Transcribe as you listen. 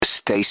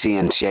Stacey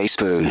and J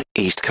Sbu,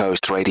 East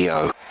Coast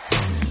Radio.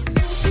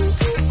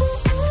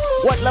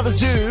 What lovers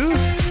do?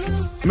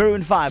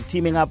 Maroon 5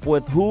 teaming up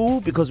with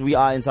who? Because we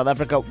are in South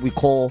Africa, we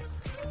call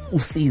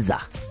uSiza.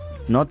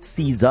 Not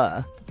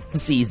Caesar,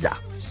 Caesar.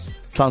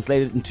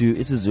 Translated into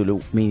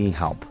isiZulu, meaning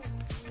help.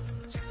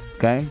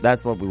 Okay,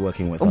 that's what we're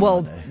working with.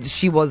 Well,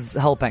 she was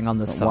helping on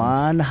this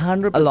song.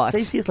 100%. A lot.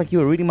 Stacey, it's like you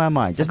were reading my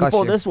mind. Just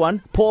before this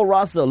one, Paul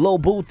Russell, Lil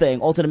Boo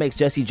Thing, Alternate Mix,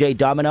 Jesse J,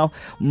 Domino.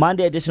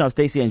 Monday edition of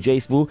Stacey and J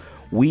Sbu.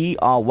 We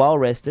are well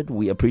rested.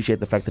 We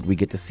appreciate the fact that we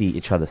get to see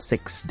each other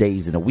 6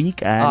 days in a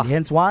week, and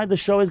hence why the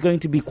show is going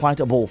to be quite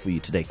a ball for you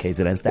today,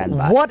 KZN. Stand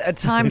by. What a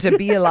time to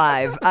be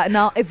alive.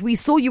 Now, if we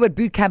saw you at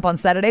boot camp on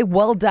Saturday,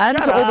 well done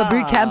to all the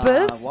boot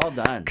campers. Well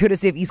done.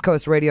 Courtesy of East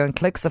Coast Radio and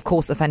Clicks, of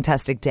course, a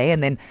fantastic day.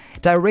 And then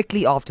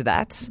directly after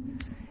that,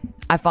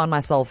 I found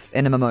myself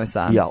in a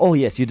mimosa. Yeah. Oh,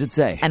 yes, you did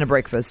say. And a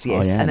breakfast,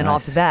 yes. Oh, yeah, and then nice.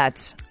 after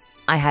that,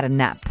 I had a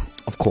nap.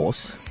 Of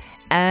course.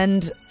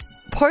 And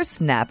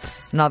post-nap,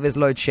 now there's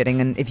load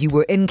shedding, and if you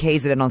were in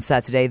KZN on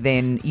Saturday,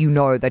 then you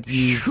know that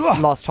you've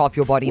lost half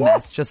your body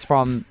mass just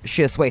from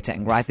sheer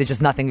sweating, right? There's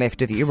just nothing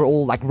left of you. We're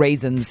all like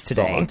raisins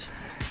today.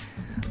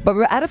 But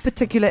we're at a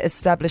particular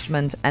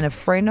establishment, and a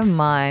friend of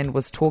mine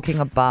was talking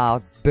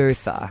about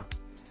Bertha.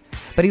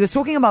 But he was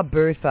talking about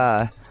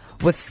Bertha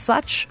with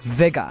such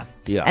vigor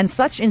and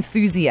such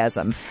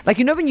enthusiasm. Like,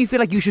 you know when you feel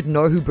like you should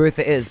know who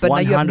Bertha is, but now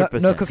you have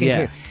no cooking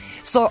clue.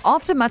 So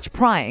after much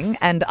prying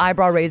and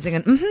eyebrow raising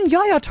and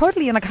yeah,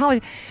 totally, and like how,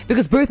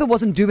 because Bertha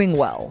wasn't doing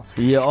well,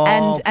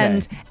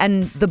 and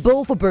the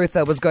bill for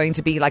Bertha was going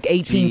to be like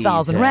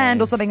 18,000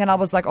 rand or something, and I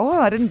was like,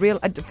 oh, I didn't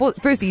realize.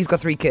 Firstly, he's got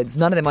 3 kids,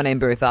 none of them are named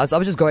Bertha. I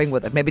was just going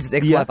with it. Maybe it's his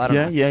ex-wife. I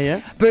don't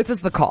know.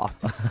 Bertha's the car.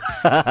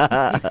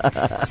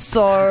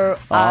 So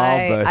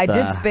I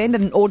did spend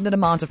an inordinate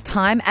amount of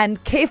time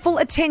and careful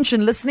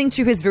attention listening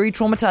to his very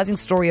traumatizing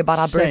story about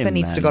how Bertha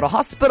needs to go to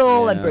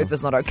hospital and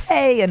Bertha's not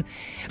okay, and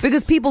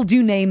because people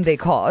do name their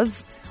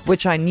cars,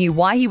 which I knew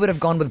why he would have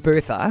gone with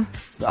Bertha.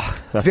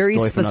 It's very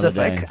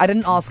specific. I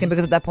didn't ask him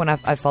because at that point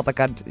I felt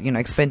like I'd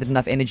expended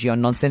enough energy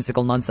on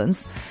nonsensical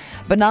nonsense.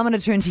 But now I'm going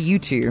to turn to you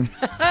two,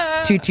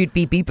 toot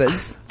beep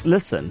beepers.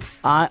 Listen,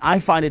 I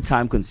find it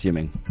time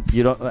consuming.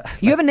 You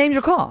haven't named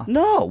your car.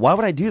 No, why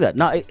would I do that?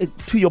 Now,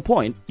 to your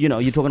point, you're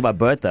talking about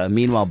Bertha.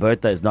 Meanwhile,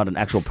 Bertha is not an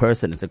actual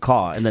person; it's a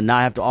car. And then now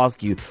I have to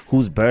ask you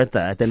who's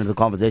Bertha at the end of the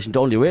conversation to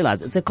only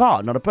realize it's a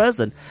car, not a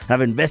person. And I've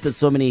invested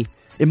so many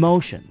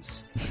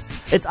emotions.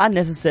 It's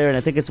unnecessary, and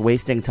I think it's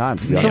wasting time.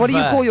 To be honest. So what do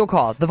you call your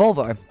car? The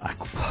Volvo?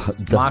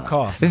 My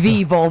car.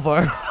 The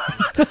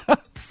Volvo.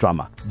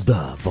 Drama.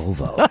 The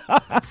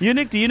Volvo. You,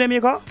 Nick, do you name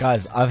your car?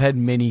 Guys, I've had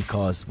many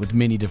cars with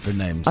many different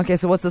names. Okay,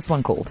 so what's this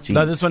one called? Jeez.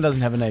 No, this one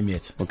doesn't have a name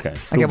yet. Okay,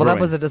 well, that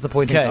was a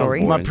disappointing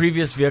story. My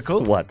previous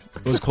vehicle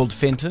was called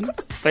Fenton.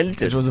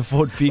 Fenton. It was a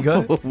Ford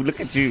Figo. Oh, look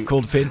at you.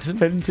 Called Fenton.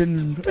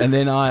 Fenton. And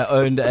then I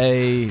owned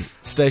a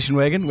station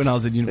wagon when I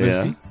was at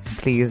university.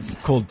 Please.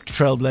 Called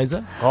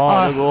Trailblazer.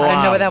 I didn't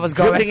know where that was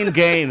going. Dribbling in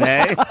game,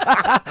 eh?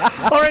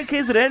 All right,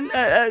 KZN.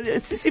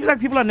 It seems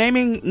like people are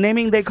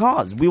naming their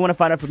cars. We want to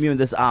find out from you in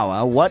this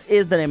hour. What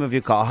is the name of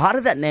your car? How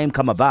did that name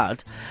come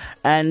about?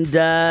 And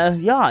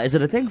is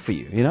it a thing for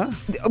you?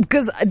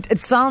 Because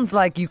it sounds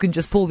like you can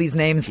just pull these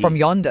names from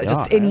yonder,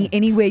 just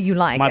anywhere you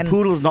like. My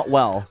poodle's not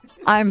well.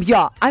 I'm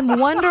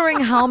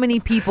wondering how many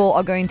people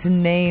are going to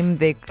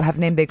have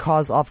named their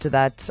cars after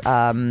that.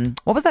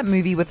 What was that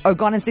movie with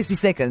Gone in 60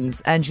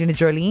 Seconds? Angelina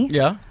Jolie.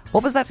 Yeah.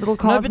 What was that little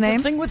car's name?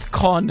 The thing with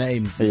car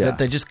names is that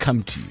they just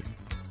come to you.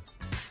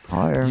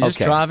 You're just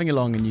driving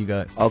along and you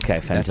go, okay,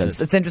 fantastic.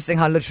 It's interesting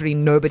how literally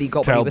nobody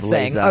got what he was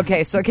saying.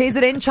 Okay, so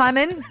KZN, chime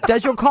in.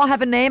 Does your car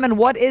have a name and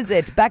what is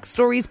it?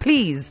 Backstories,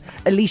 please.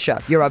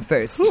 Alicia, you're up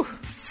first. Whew.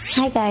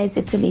 Hi guys,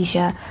 it's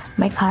Alicia.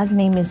 My car's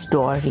name is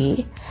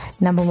Dory.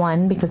 Number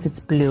 1, because it's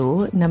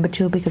blue. Number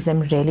 2, because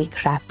I'm really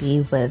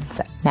crappy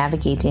with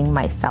navigating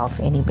myself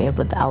anywhere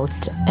without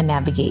a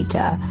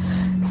navigator.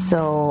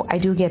 So I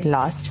do get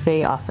lost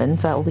very often,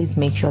 so I always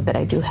make sure that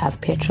I do have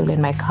petrol in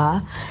my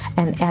car.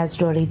 And as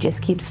Dory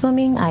just keeps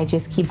swimming, I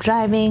just keep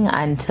driving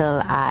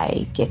until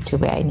I get to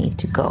where I need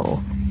to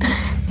go.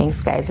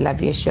 Thanks guys,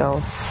 love your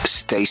show.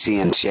 Stacey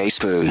and J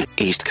Sbu,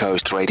 East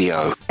Coast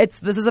Radio.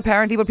 This is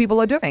apparently what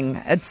people are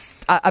doing.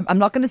 I'm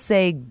not going to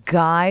say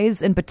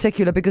guys in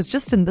particular, because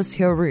just in this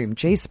here room,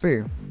 J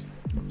Sbu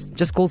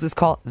just calls his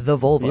car the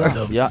Volvo.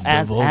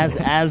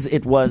 As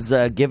it was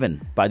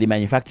given by the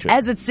manufacturer.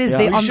 As it says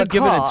there on the car.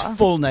 Give it its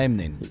full name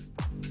then.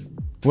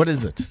 What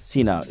is it?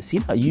 See now,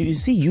 you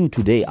see you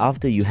today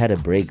after you had a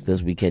break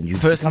this weekend. You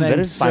first name,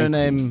 very spicy.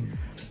 surname.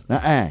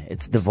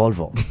 It's the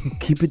Volvo.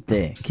 Keep it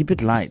there. Keep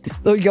it light.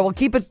 Oh, yeah, well,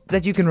 keep it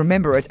that you can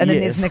remember it. And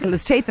then there's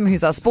Nicholas Tatham,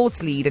 who's our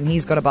sports lead, and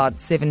he's got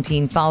about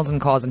 17,000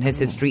 cars in his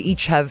history.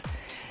 Each have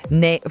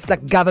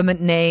like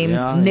government names,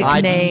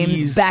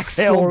 nicknames, IDs,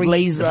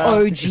 backstories,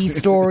 OG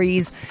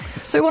stories.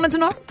 So we wanted to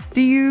know,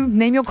 do you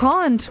name your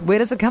car and where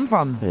does it come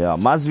from? Yeah,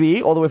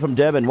 Mazvi, all the way from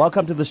Durban.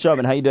 Welcome to the show,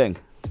 man. How you doing?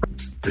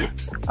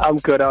 I'm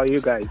good. How are you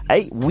guys?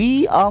 Hey,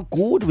 we are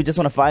good. We just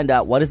want to find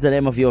out what is the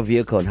name of your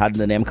vehicle and how did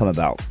the name come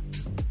about?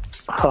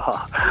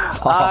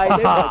 I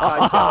named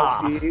my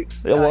car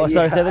Chelsea.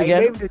 Sorry, say that I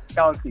again? named it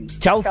Chelsea.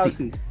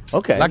 Chelsea.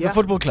 Okay. Like the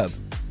football club.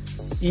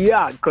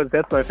 Yeah, because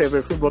that's my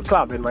favorite football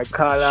club, and my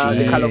color,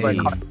 the color of my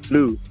car is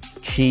blue.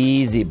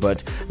 Cheesy,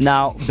 but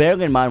now,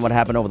 bearing in mind what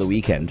happened over the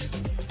weekend.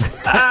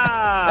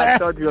 I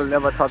thought you'll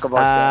never talk about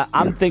that.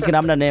 I'm thinking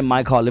I'm going to name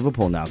my car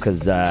Liverpool now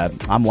because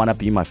I'm one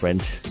up you, my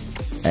friend.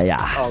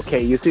 Yeah.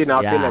 Okay, you see now,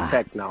 I feel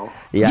attacked now.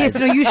 Yeah. Yes,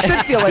 no, you should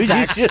feel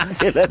attacked.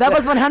 That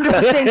was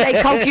 100%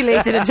 a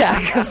calculated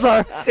attack.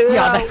 So,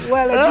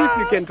 well, at least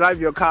you can drive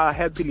your car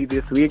happily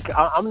this week.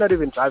 I'm not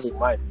even driving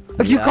mine.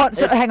 You can't.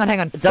 So, hang on.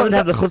 It doesn't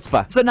have the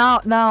chutzpah. So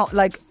now,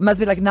 like, must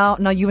be like now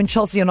you and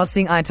Chelsea are not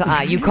seeing eye to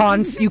eye. You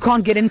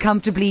can't get in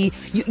comfortably.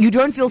 You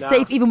don't feel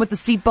safe even with the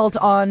seatbelt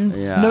on,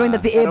 knowing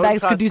that the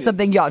airbags could do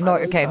something. Yeah, no,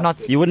 okay,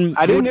 not. You wouldn't.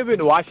 I didn't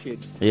even wash it.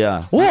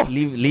 Yeah. Oh.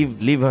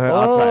 Leave her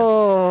outside.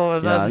 Oh,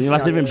 yeah, you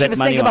must even bet she was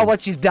money thinking on. about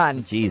what she's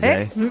done. Jeez,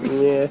 eh?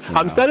 Yeah.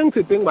 I'm starting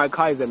to think my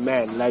car is a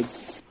man. Like,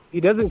 he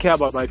doesn't care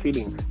about my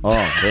feelings. Oh,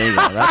 there you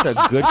go. That's a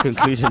good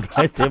conclusion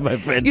right there, my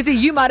friend. You see,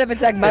 you might have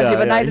attacked Mazzy,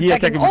 but nice he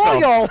attacking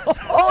attacked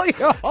all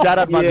y'all. Shout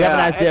out, Mazzy. Have a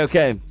nice day,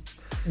 okay?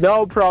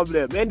 No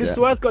problem. And it's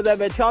worse because I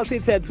have a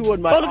Chelsea tattoo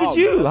on my arm. Oh, look at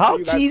you. How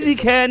cheesy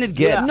can it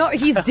get? Yeah. No,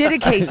 he's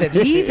dedicated.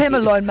 Leave him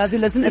alone, Mazzy.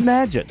 Listen,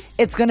 Imagine.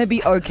 It's gonna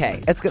be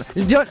okay. It's good.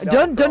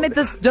 Don't let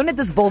this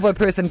Volvo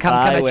person come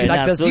at you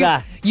like this.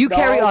 You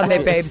carry on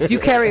there, babes. You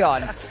carry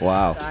on.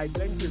 Wow.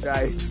 Thank you,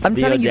 guys. I'm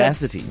telling you that.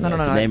 No.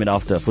 To name it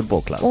after a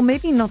football club. Well,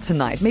 maybe not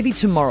tonight. Maybe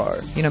tomorrow.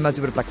 You know, Mazzy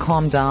would have like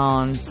calmed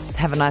down,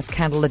 have a nice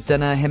candlelit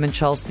dinner. Him and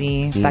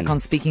Chelsea back on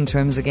speaking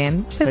terms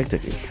again.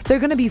 Practically. They're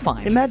gonna be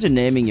fine. Imagine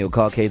naming your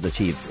car Kaizer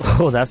Chiefs.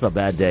 Oh, that's a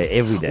bad day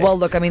every day. Well,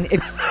 look, I mean,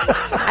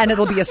 and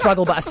it'll be a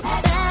struggle bus.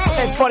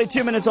 It's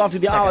 42 minutes after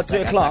the hour, 3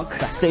 o'clock.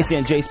 Stacey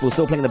and J Sbu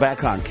still playing in the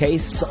background.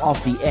 Case of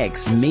the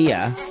Ex,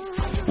 Mia.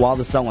 While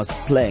the song was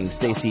playing,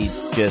 Stacey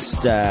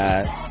just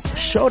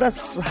showed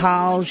us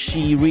how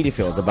she really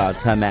feels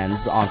about her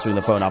man's answering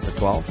the phone after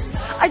 12.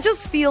 I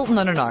just feel,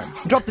 no.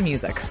 Drop the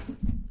music.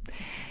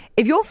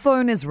 If your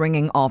phone is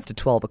ringing after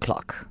 12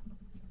 o'clock,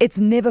 it's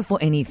never for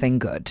anything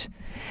good.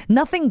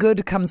 Nothing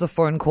good comes of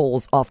phone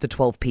calls after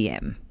 12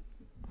 p.m.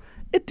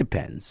 It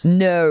depends.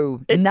 No,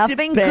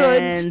 nothing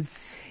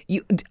depends.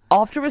 good.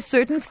 After a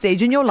certain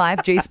stage in your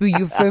life, J Sbu,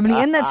 you're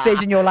firmly in that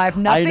stage in your life.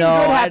 Nothing good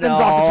happens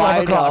after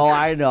 12 o'clock.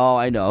 I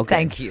know. Okay.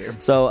 Thank you.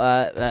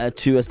 So,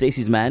 to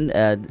Stacey's man,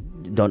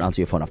 don't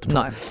answer your phone after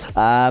 12.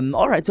 No.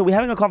 All right, so we're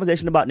having a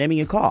conversation about naming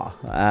your car.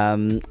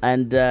 And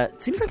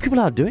it seems like people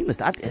are doing this.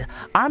 I'm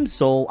I'm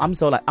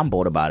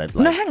bored about it.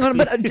 Like, No, hang on,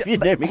 but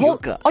naming your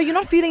car. are you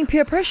not feeling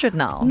peer pressured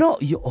now? No,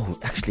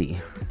 actually.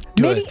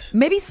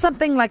 Maybe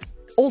something like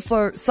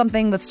also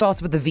something that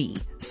starts with a V,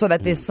 so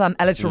that there's some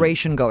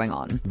alliteration going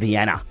on.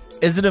 Vienna.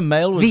 Is it a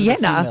male or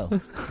Vienna? is it a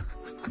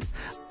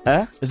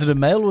female? Is it a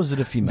male or is it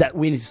a female? That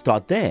we need to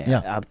start there.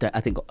 Yeah. I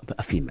think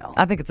a female.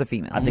 I think it's a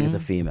female. I think it's a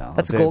female.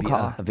 That's a cool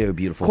car. A very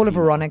beautiful. Call her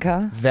female.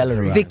 Veronica.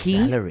 Valerie. Vicky.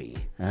 Valerie.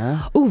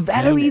 Huh? Oh,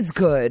 Valerie's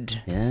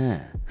good.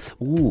 Yeah.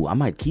 Ooh, I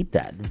might keep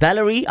that.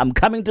 Valerie, I'm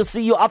coming to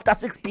see you after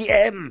 6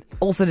 p.m.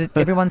 Also, did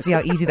everyone see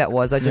how easy that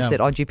was? I just said,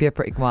 aren't you peer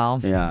prick? Wow.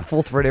 Yeah.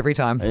 Falls for it every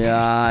time.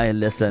 Yeah,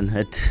 listen.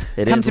 It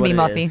Come is to me,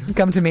 what it Muffy. is.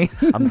 Come to me.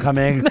 I'm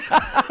coming.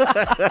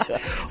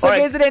 So,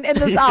 President, in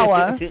this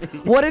hour,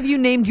 what have you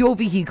named your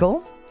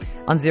vehicle?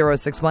 On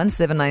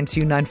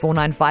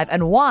 061-792-9495,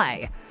 and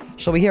why?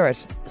 Shall we hear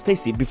it?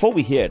 Stacey, before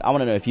we hear it, I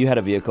want to know if you had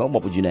a vehicle,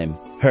 what would you name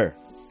her?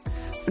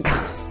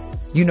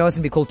 You know it's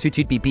going to be called Toot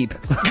Toot Beep Beep.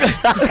 Hey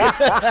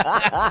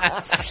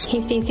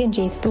Stacey and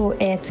J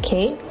Sbu, it's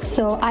Kay.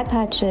 So I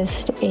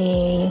purchased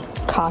a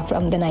car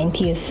from the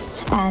 90s,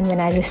 and when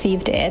I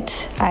received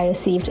it, I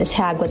received a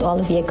tag with all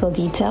the vehicle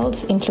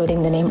details,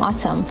 including the name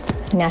Autumn.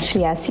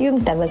 Naturally, I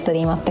assumed that was the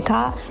name of the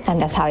car,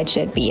 and that's how it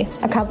should be.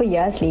 A couple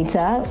years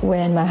later,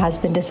 when my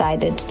husband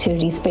decided to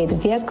respray the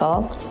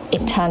vehicle,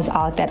 it turns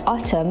out that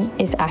Autumn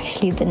is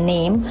actually the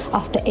name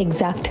of the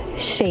exact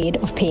shade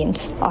of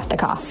paint of the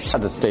car. This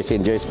is Stacey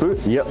and J Sbu.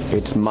 Yep,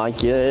 it's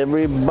Mike,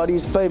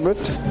 everybody's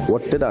favorite.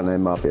 What did I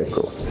name my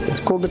vehicle? It's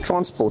called the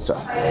Transporter.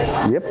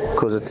 Yep,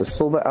 because it's a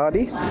silver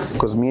Audi.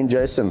 Because me and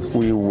Jason,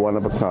 we one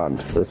of a kind.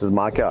 This is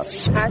my car.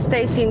 Hi,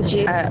 Stacey and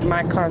G.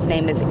 My car's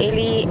name is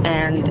Ellie,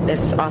 and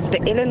it's after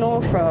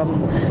Eleanor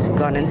from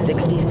Gone in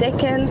 60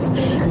 Seconds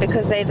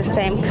because they're the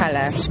same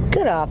color.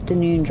 Good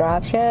afternoon,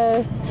 Drive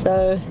Show.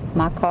 So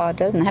my car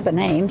doesn't have a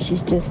name.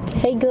 She's just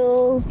Hey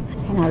Girl,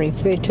 and I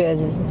refer to her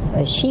as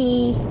a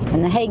she.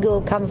 And the Hey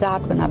Girl comes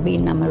out when I've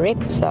been on a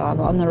rep, so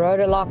I'm on the road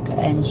a lot,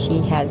 and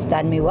she has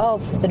done me well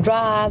for the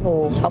drive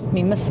or helped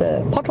me miss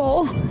a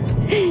pothole.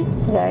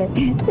 So,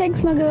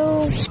 thanks, my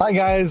girl. Hi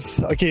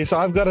guys. Okay, so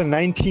I've got a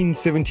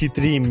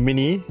 1973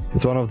 Mini.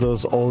 It's one of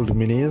those old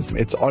Minis.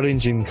 It's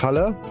orange in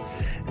color.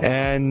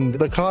 And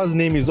the car's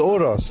name is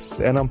Oros,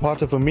 and I'm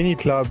part of a mini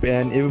club,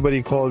 and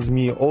everybody calls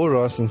me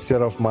Oros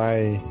instead of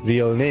my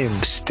real name.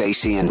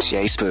 Stacey and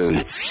J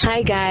Sbu.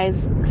 Hi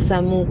guys,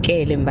 Samu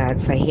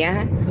Kelimbatsa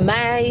here.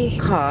 My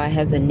car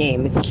has a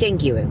name, it's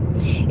Kengiwe.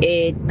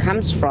 It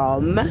comes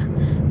from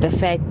the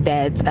fact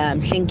that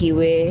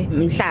Hlengiwe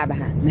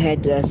Mhlaba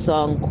had a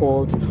song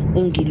called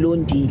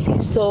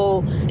Ungilondile. So,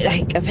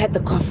 like, I've had the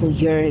car for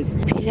years,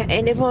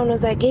 and everyone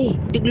was like, hey,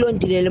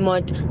 Tigilondile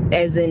Lemont,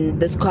 as in,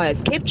 this car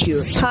has kept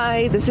you.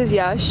 Hi, this is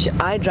Yash.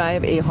 I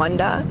drive a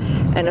Honda,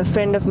 and a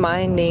friend of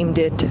mine named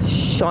it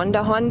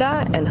Shonda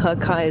Honda, and her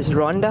car is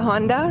Rhonda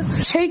Honda.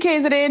 Hey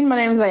KZN, my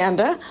name is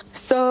Ayanda.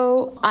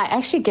 So I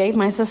actually gave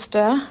my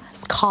sister's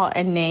car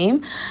a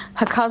name.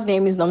 Her car's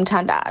name is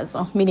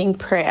Nomthandazo, meaning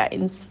prayer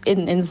in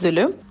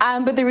Zulu.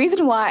 But the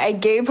reason why I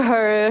gave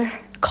her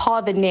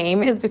car the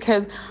name is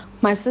because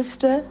my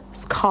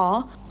sister's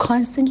car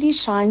constantly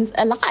shines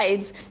a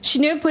light. She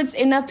never puts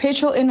enough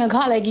petrol in her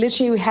car. Like,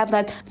 literally, we have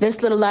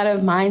this little light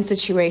of mine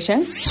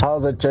situation.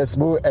 How's it, J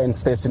Sbu and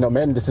Stacey and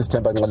J This is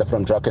Temba Ngale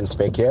from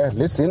Drakensberg here.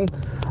 Listen,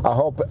 I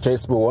hope J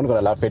Sbu won't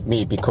gonna laugh at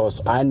me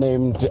because I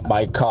named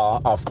my car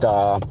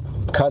after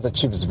Kaizer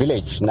Chiefs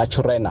village,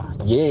 Naturena.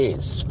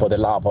 Yes, for the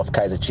love of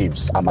Kaizer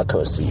Chiefs,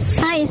 Amakosi.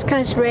 Hi, East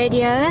Coast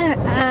Radio,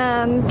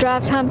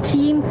 Drive Time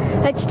team.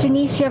 It's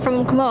Tanisha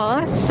from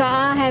Kmos. So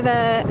I have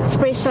a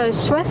Espresso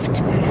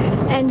Swift,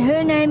 and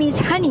her name is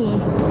Honey.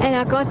 And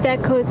I got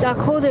that because I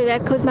called her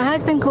that because my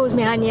husband calls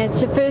me Honey.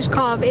 It's the first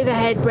car I've ever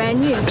had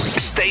brand new.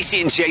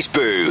 Stacey and J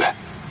Sbu.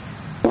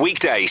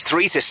 Weekdays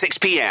 3 to 6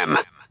 p.m.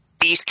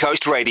 East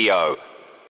Coast Radio.